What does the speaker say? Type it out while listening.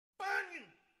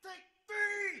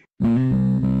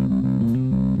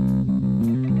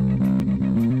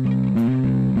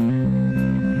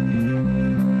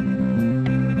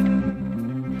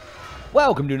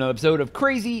Welcome to another episode of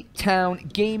Crazy Town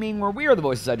Gaming, where we are the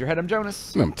voices inside your head. I'm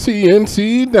Jonas. And I'm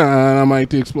TNT Dinomight,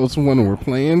 the explosive one, and we're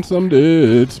playing some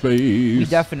Dead Space. We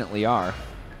definitely are.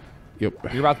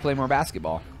 Yep. You're about to play more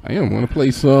basketball. I am. Want to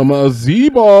play some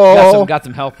Z-Ball. Got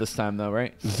some health this time, though,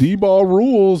 right? Z-Ball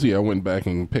rules. Yeah, I went back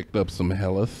and picked up some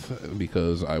health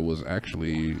because I was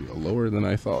actually lower than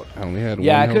I thought. I only had one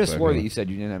I health could have swore back that you said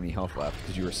you didn't have any health left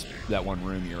because you were that one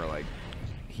room you were like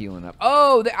healing up.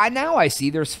 Oh, now I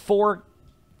see. There's 4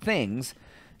 things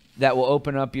that will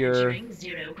open up your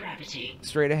zero gravity.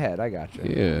 Straight ahead. I got you.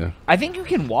 Yeah. I think you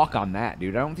can walk on that,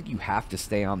 dude. I don't think you have to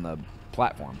stay on the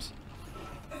platforms.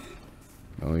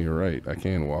 Oh, you're right. I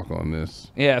can walk on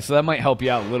this. Yeah, so that might help you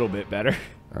out a little bit better.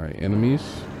 All right, enemies,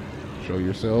 show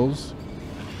yourselves.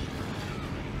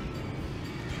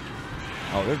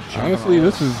 Oh, they're jumping Honestly, all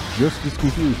this is just as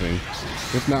confusing,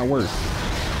 if not worse.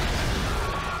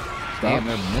 Damn,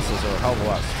 their missiles are a hell of a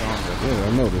lot stronger. Yeah,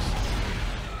 I noticed.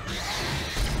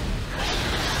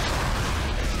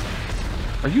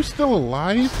 Are you still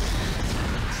alive?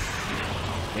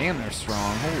 Damn, they're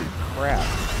strong. Holy crap.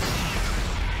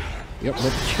 Yep,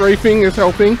 but strafing is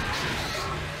helping.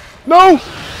 No!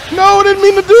 No, I didn't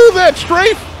mean to do that!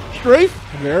 Strafe! Strafe!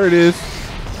 There it is.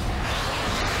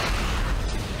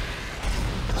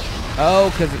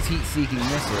 Oh, because it's heat-seeking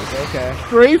missiles. Okay.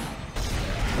 Strafe!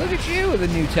 Look at you with a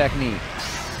new technique.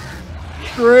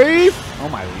 Strafe! Oh,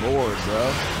 my lord,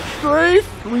 bro.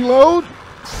 Strafe! Reload!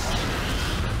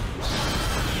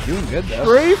 Doing good, though.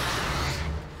 Strafe!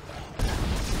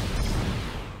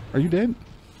 Are you dead?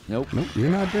 Nope. Nope, you're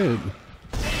not dead.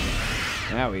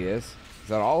 Now he is. Is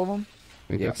that all of them? I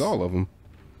think Yes. that's all of them.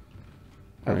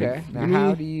 Okay. Now,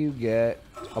 how do you get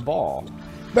a ball?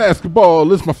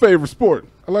 Basketball is my favorite sport.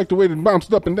 I like the way it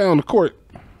bounced up and down the court.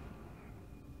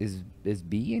 Is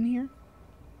B in here?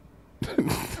 Is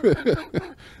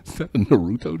that a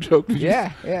Naruto joke?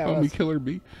 Yeah. Call me Killer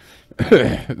B.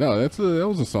 No, that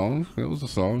was a song. That was a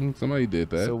song. Somebody did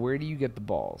that. So where do you get the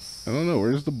balls? I don't know.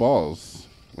 Where's the balls?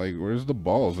 Like, where's the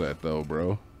balls at, though,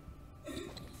 bro?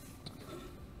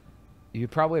 You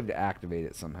probably have to activate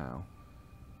it somehow.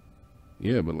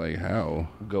 Yeah, but, like, how?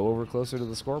 Go over closer to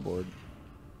the scoreboard.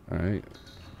 All right.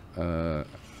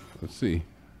 Let's see.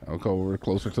 I'll go over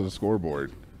closer to the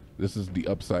scoreboard. This is the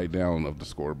upside down of the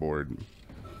scoreboard.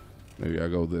 Maybe I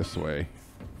go this way.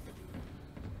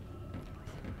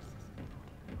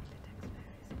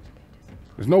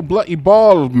 There's no bloody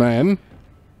ball, man.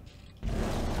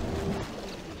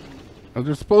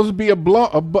 There's supposed to be a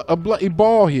bloody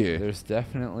ball here. There's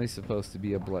definitely supposed to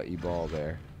be a bloody ball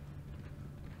there.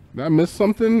 Did I miss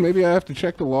something? Maybe I have to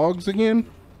check the logs again?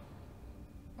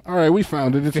 Alright, we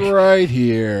found it. It's right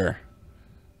here.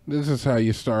 This is how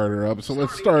you start her up. So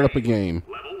let's start up a game.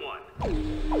 Level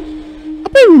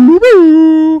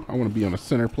 1. I want to be on a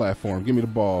center platform. Give me the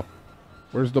ball.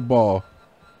 Where's the ball?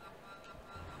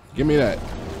 Give me that.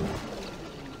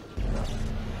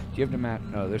 Do you have to match?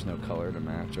 No, there's no color to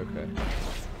match. Okay.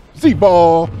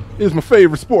 Z-ball is my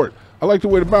favorite sport. I like the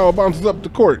way the ball bounces up the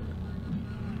court.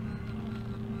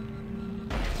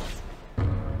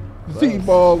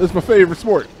 Z-ball is my favorite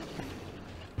sport.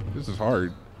 This is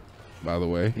hard, by the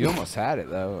way. You almost had it,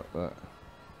 though. But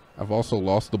I've also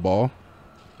lost the ball.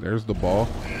 There's the ball.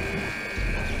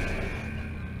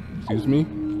 Excuse me.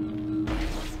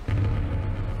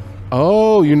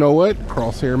 Oh, you know what?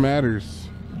 Crosshair matters.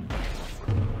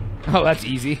 oh, that's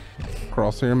easy.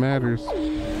 Crosshair matters.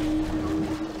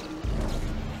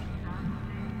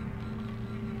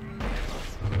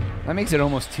 That makes it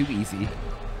almost too easy.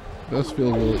 Does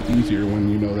feel a little easier when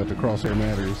you know that the crosshair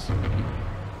matters.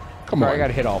 Come on. I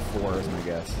gotta hit all 4 is my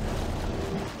guess.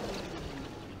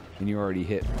 And you already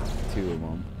hit 2 of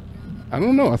them. I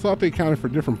don't know. I thought they counted for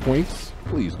different points.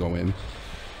 Please go in.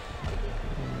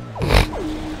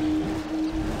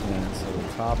 And so the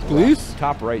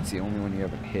top right's the only one you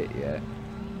haven't hit yet.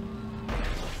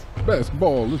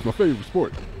 Basketball is my favorite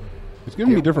sport. It's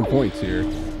giving me different points here.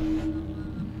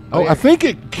 Oh, Oh, yeah. I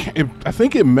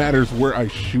think it matters where I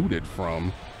shoot it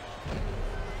from.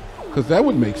 Because that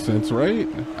would make sense, right?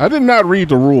 I did not read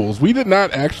the rules. We did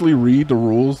not actually read the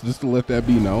rules, just to let that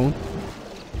be known.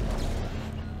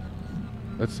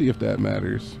 Let's see if that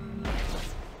matters.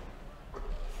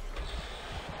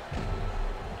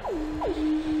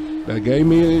 Did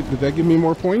that give me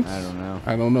more points? I don't know.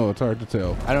 I don't know. It's hard to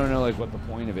tell. I don't know like what the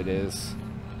point of it is.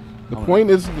 The point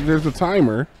is there's a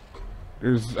timer.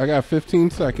 I got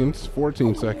 15 seconds,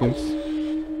 14 seconds.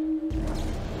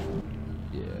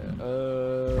 Yeah.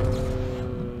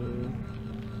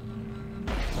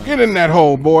 Get in that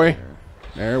hole, boy.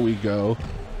 There we go.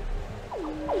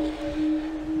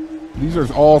 These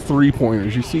are all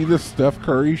 3-pointers. You see this Steph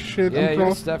Curry shit? Yeah, I'm you're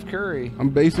throwing? Steph Curry. I'm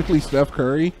basically Steph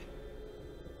Curry.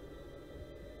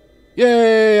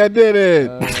 Yay, I did it!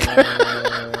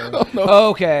 I don't know.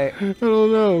 Okay. I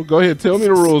don't know. Go ahead, tell me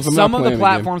the rules. I'm Some not of the playing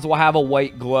platforms will have a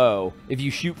white glow. If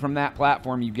you shoot from that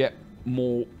platform, you get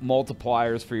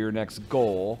multipliers for your next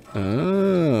goal.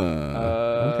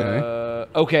 Okay.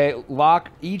 Okay,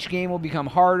 each game will become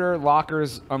harder.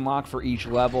 Lockers unlock for each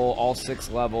level, all 6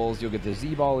 levels. You'll get the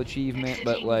Z-Ball achievement,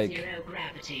 but like, Zero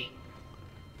gravity.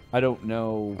 I don't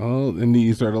know. Oh, and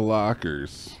these are the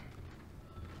lockers.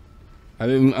 I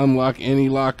didn't unlock any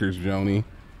lockers, Joni.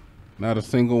 Not a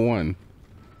single one.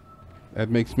 That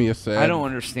makes me a sad... I don't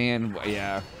understand.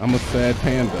 Yeah, I'm a sad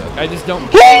panda. I just don't.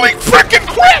 Holy freaking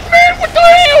crap, man! What the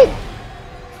hell?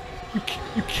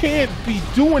 You can't be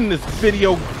doing this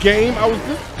video game. I was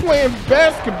just playing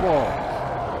basketball.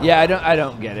 Yeah, I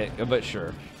don't get it, but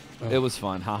sure, it was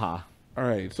fun. Haha. All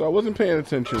right, so I wasn't paying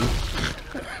attention,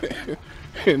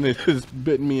 and it just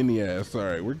bit me in the ass. All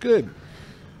right, we're good.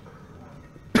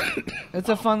 It's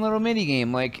a fun little mini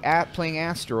game, like playing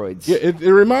asteroids. Yeah, it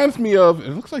reminds me of.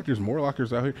 It looks like there's more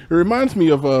lockers out here. It reminds me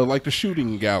of like the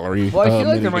shooting gallery. Well, I feel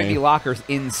like there minigame. might be lockers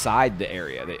inside the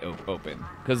area they open,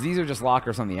 because these are just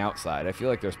lockers on the outside. I feel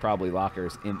like there's probably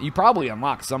lockers in. You probably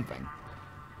unlock something.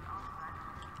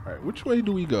 All right, which way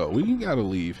do we go? We gotta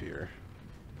leave here.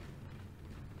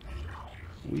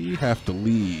 We have to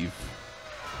leave.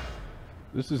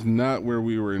 This is not where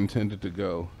we were intended to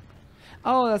go.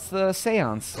 Oh, that's the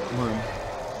seance room.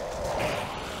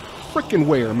 Frickin'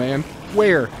 where, man?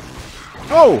 Where?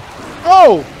 Oh!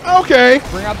 Oh! Okay!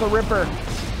 Bring out the Ripper.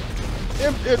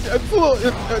 It's a little...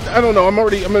 I don't know. I'm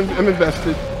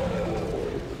invested.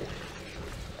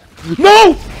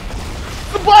 No!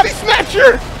 The body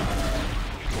snatcher!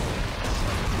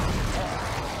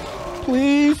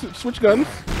 Please switch guns.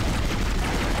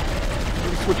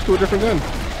 Switch to a different gun.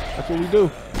 That's what we do.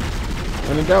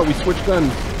 When in doubt, we switch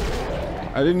guns.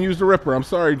 I didn't use the Ripper. I'm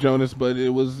sorry, Jonas, but it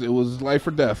was life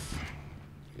or death.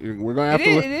 We're gonna have to.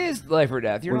 It is life or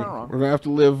death. You're not wrong. We're gonna have to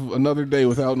live another day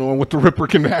without knowing what the Ripper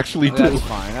can actually do. That's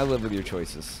fine. I live with your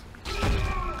choices.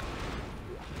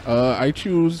 I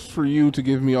choose for you to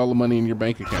give me all the money in your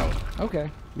bank account. Okay.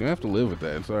 You have to live with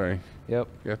that. Sorry. Yep.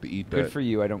 You have to eat that. Good for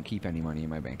you. I don't keep any money in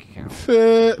my bank account.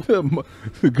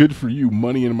 Good for you.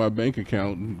 Money in my bank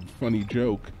account. Funny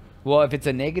joke. Well, if it's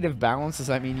a negative balance, does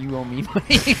that mean you owe me money?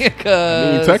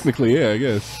 I mean, technically, yeah, I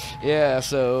guess. Yeah,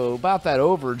 so about that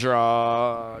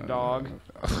overdraw, dog.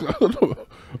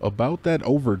 About that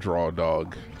overdraw,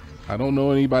 dog. I don't know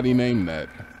anybody named that.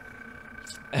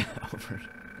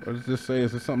 What does this say?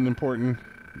 Is this something important?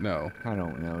 No. I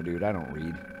don't know, dude. I don't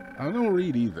read. I don't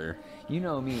read either. You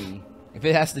know me. If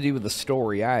it has to do with the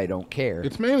story, I don't care.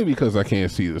 It's mainly because I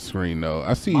can't see the screen, though.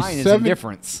 I see Mine is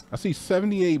indifference. I see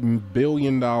 $78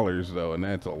 billion, though, and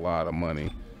that's a lot of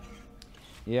money.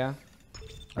 Yeah. All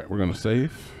right, we're gonna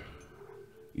save.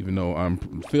 Even though I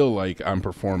feel like I'm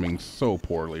performing so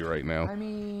poorly right now. I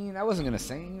mean, I wasn't gonna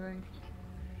say anything.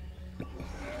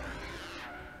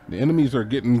 The enemies are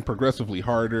getting progressively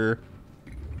harder,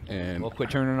 and Well, quit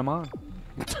turning them on.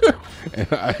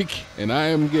 and I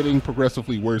am getting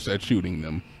progressively worse at shooting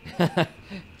them.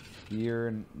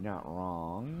 You're not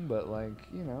wrong, but like,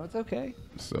 you know, it's okay.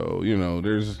 So you know,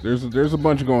 there's a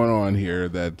bunch going on here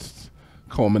that's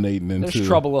culminating into There's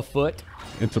trouble afoot.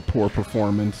 into poor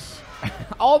performance.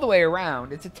 All the way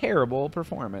around, it's a terrible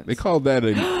performance. They call that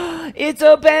a. It's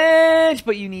a bench,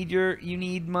 but you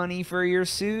need money for your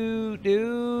suit,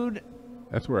 dude.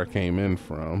 That's where I came in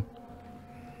from.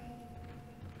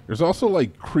 There's also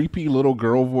like creepy little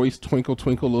girl voice, "Twinkle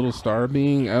Twinkle Little Star"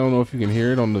 being. I don't know if you can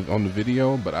hear it on the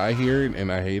video, but I hear it and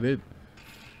I hate it.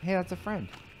 Hey, that's a friend.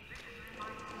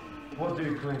 What do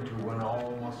you cling to when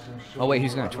all must seem so... Oh wait,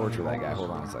 he's gonna torture that guy. Hold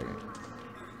on a second.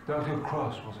 That her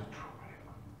cross was a troubling.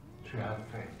 She had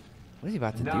faith. What is he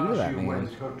about to Now do to that she man?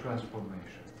 awaits her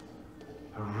transformation,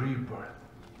 her rebirth.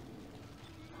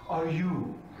 Are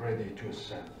you ready to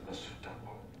ascend, Mr.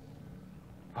 Temple?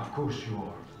 Of course you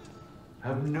are.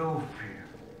 Have no fear.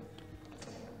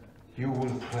 You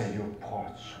will play your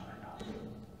part soon enough.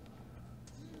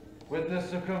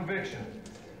 Witness the conviction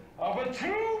of a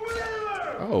true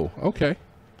believer! Oh, okay.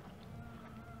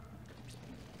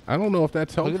 I don't know if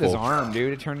that's helpful. Look at his arm,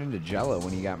 dude. It turned into jello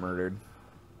when he got murdered.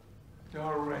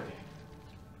 You're ready.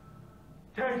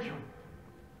 Take them.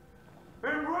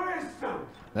 Embrace them.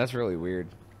 That's really weird.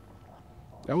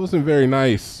 That wasn't very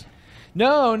nice.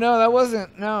 No, that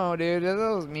wasn't. No, dude, that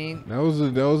was mean. That was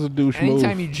a douche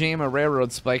Anytime move. you jam a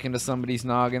railroad spike into somebody's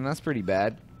noggin, that's pretty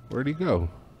bad. Where'd he go?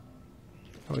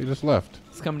 Oh, he just left.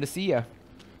 He's coming to see ya.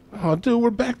 Oh, dude,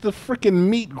 we're back to freaking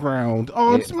meat ground.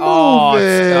 Oh, it's moving.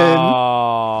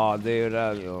 Oh, dude.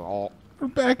 We're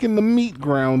back in the meat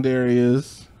ground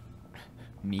areas.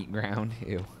 Meat ground.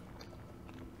 Ew.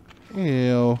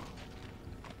 Ew.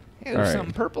 Hey, there's All right.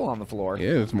 something purple on the floor.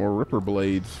 Yeah, there's more Ripper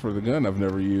blades for the gun I've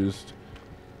never used.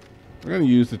 We're gonna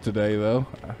use it today, though.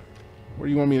 Where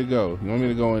do you want me to go? You want me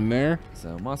to go in there?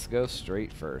 So must go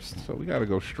straight first. So we gotta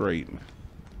go straight.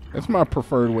 That's my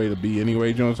preferred way to be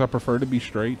anyway, Jonas. I prefer to be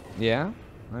straight. Yeah?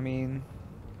 I mean,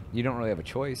 you don't really have a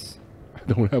choice. I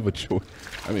don't have a choice.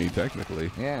 I mean, technically.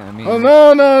 Yeah, I mean...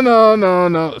 Oh,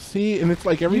 no. See, and it's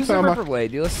like every use time the Ripper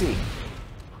Blade. Let's see.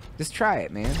 Just try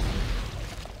it, man.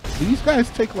 These guys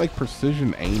take, like,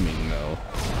 precision aiming, though.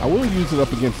 I will use it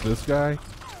up against this guy.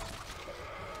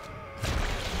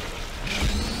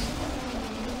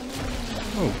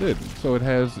 Oh, good. So it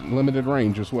has limited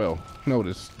range as well.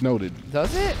 Noted.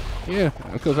 Does it? Yeah,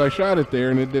 because I shot it there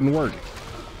and it didn't work.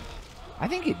 I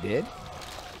think it did.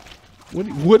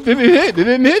 What did it hit? It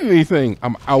didn't hit anything.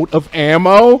 I'm out of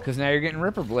ammo. Because now you're getting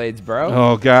Ripper Blades, bro.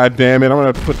 Oh, god damn it. I'm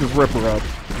going to have to put this Ripper up.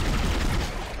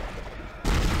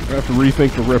 I have to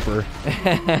rethink the Ripper.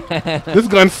 This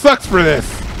gun sucks for this.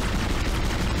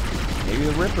 Maybe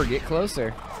the Ripper, get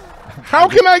closer. How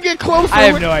can I get closer? I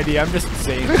have no idea. I'm just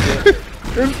saying shit.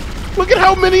 Look at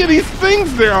how many of these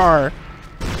things there are.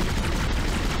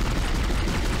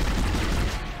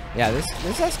 Yeah, this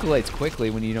escalates quickly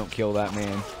when you don't kill that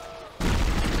man.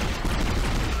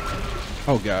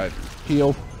 Oh god.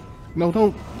 Heal. No,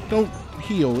 don't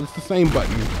heal. It's the same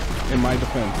button in my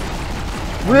defense.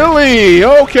 Really?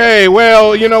 Okay,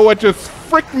 well, you know what? Just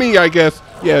frick me, I guess.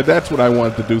 Yeah, that's what I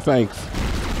wanted to do. Thanks.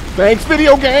 Thanks,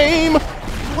 video game!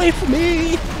 Wait for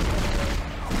me!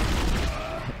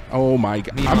 Oh my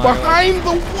god. I'm behind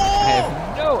the wall! I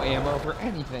have no ammo for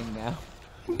anything now.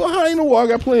 I'm behind the wall. I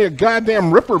got plenty of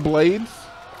goddamn Ripper blades.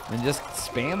 And just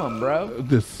spam them, bro.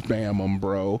 Just spam them,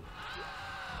 bro.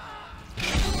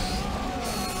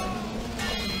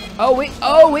 Oh, it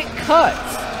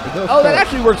cuts. It does Oh, that cut.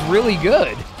 actually works really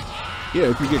good. Yeah,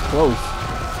 if you get close.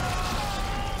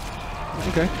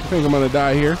 Okay, I think I'm gonna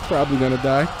die here. Probably gonna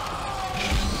die.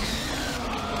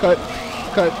 Cut.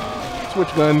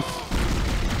 Switch guns.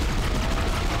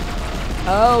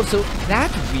 Oh, so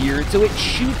that's weird. So it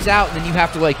shoots out and then you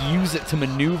have to like use it to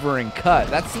maneuver and cut.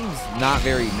 That seems not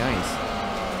very nice.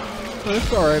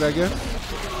 That's alright, I guess.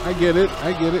 I get it.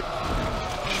 I'm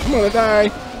gonna die.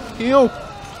 Heal.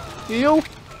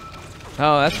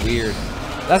 Oh, that's weird.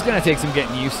 That's gonna take some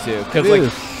getting used to, because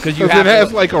it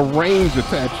has like a range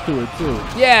attached to it too.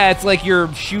 Yeah, it's like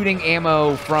you're shooting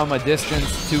ammo from a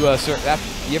distance to a certain.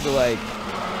 You ever like?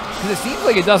 Because it seems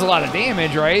like it does a lot of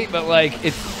damage, right? But like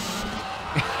it's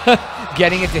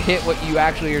getting it to hit what you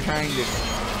actually are trying to.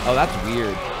 Oh, that's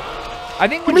weird. I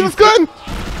think when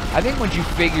I think once you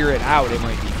figure it out, it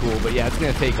might be cool. But yeah, it's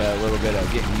gonna take a little bit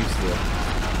of getting used to it.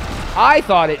 I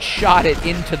thought it shot it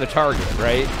into the target,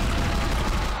 right?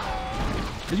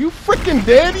 Are you freaking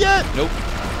dead yet? Nope.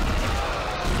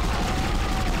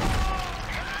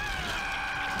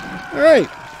 All right.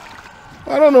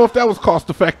 I don't know if that was cost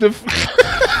effective.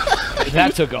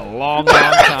 That took a long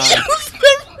time. I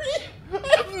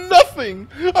have nothing.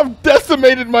 I've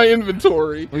decimated my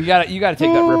inventory. Well, you gotta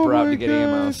take that Ripper out to get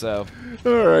ammo. So.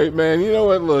 All right, man. You know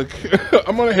what? Look,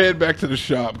 I'm gonna head back to the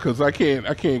shop because I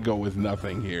can't go with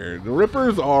nothing here. The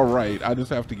Ripper's all right. I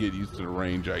just have to get used to the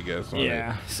range, I guess.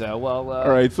 Yeah. So well. All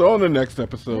right. So on the next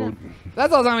episode.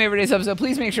 That's all the time we have for today's episode.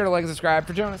 Please make sure to like and subscribe.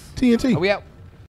 For Jonas. TNT. Are we out?